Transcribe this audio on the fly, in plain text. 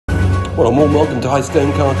Well, a warm welcome to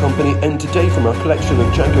Highstone Car Company, and today from our collection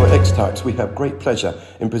of Jaguar X-Types we have great pleasure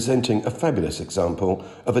in presenting a fabulous example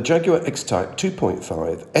of a Jaguar X-Type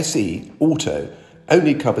 2.5 SE Auto,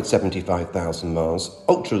 only covered 75,000 miles,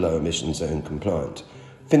 ultra low emission zone compliant,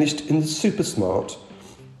 finished in the super smart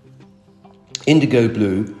indigo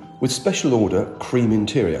blue with special order cream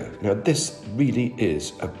interior. Now this really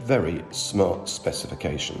is a very smart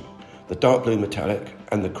specification. The dark blue metallic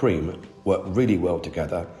and the cream work really well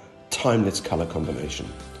together. Timeless colour combination.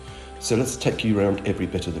 So let's take you around every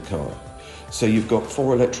bit of the car. So you've got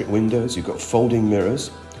 4 electric windows, you've got folding mirrors,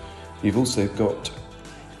 you've also got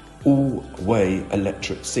all-way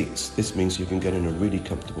electric seats. This means you can get in a really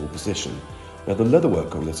comfortable position. Now the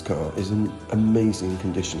leatherwork on this car is in amazing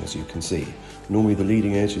condition, as you can see. Normally the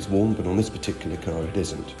leading edge is worn, but on this particular car it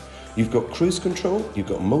isn't. You've got cruise control, you've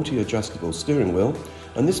got multi-adjustable steering wheel,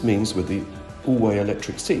 and this means with the all-way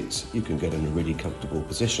electric seats, you can get in a really comfortable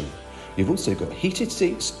position. You've also got heated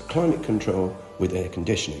seats, climate control with air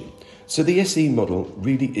conditioning. So the SE model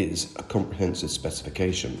really is a comprehensive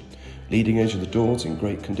specification. Leading edge of the doors in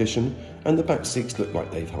great condition, and the back seats look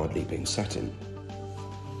like they've hardly been sat in.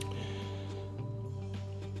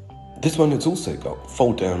 This one has also got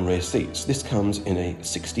fold-down rear seats. This comes in a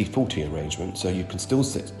 60-40 arrangement, so you can still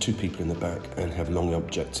sit 2 people in the back and have long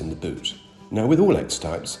objects in the boot. Now with all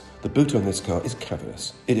X-Types, the boot on this car is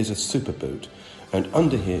cavernous. It is a super boot, and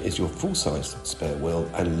under here is your full-size spare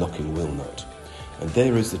wheel and locking wheel nut. And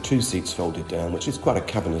there is the 2 seats folded down, which is quite a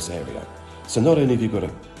cavernous area. So not only have you got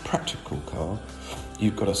a practical car,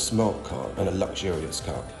 you've got a smart car and a luxurious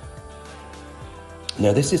car.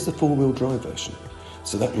 Now this is the 4-wheel drive version,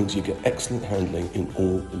 so that means you get excellent handling in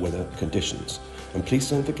all weather conditions. And please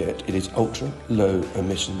don't forget, it is ultra low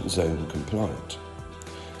emission zone compliant.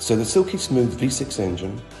 So the silky smooth V6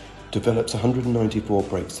 engine develops 194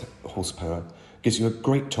 brake horsepower, gives you a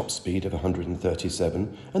great top speed of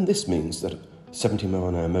 137, and this means that 70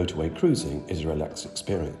 mph motorway cruising is a relaxed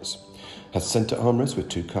experience. Has centre armrest with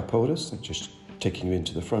 2 cup holders, just taking you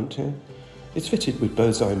into the front here. It's fitted with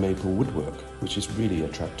bowseye maple woodwork, which is really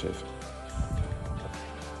attractive.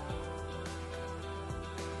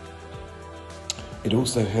 It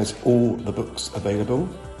also has all the books available,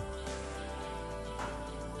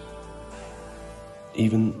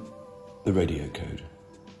 even the radio code.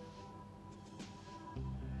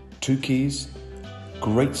 2 keys,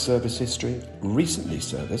 great service history, recently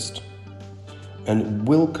serviced, and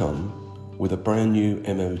will come with a brand new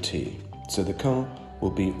MOT. So the car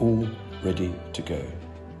will be all ready to go.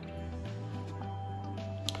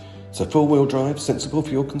 So 4-wheel drive, sensible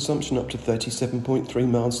fuel consumption up to 37.3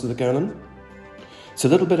 miles to the gallon. So a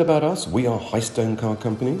little bit about us. We are Highstone Car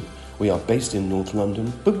Company. We are based in North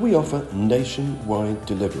London, but we offer nationwide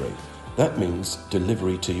delivery. That means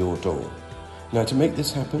delivery to your door. Now to make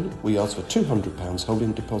this happen, we ask for £200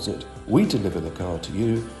 holding deposit. We deliver the car to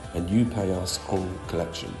you and you pay us on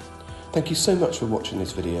collection. Thank you so much for watching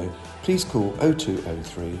this video. Please call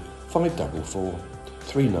 0203 544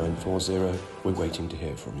 3940. We're waiting to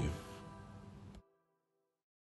hear from you.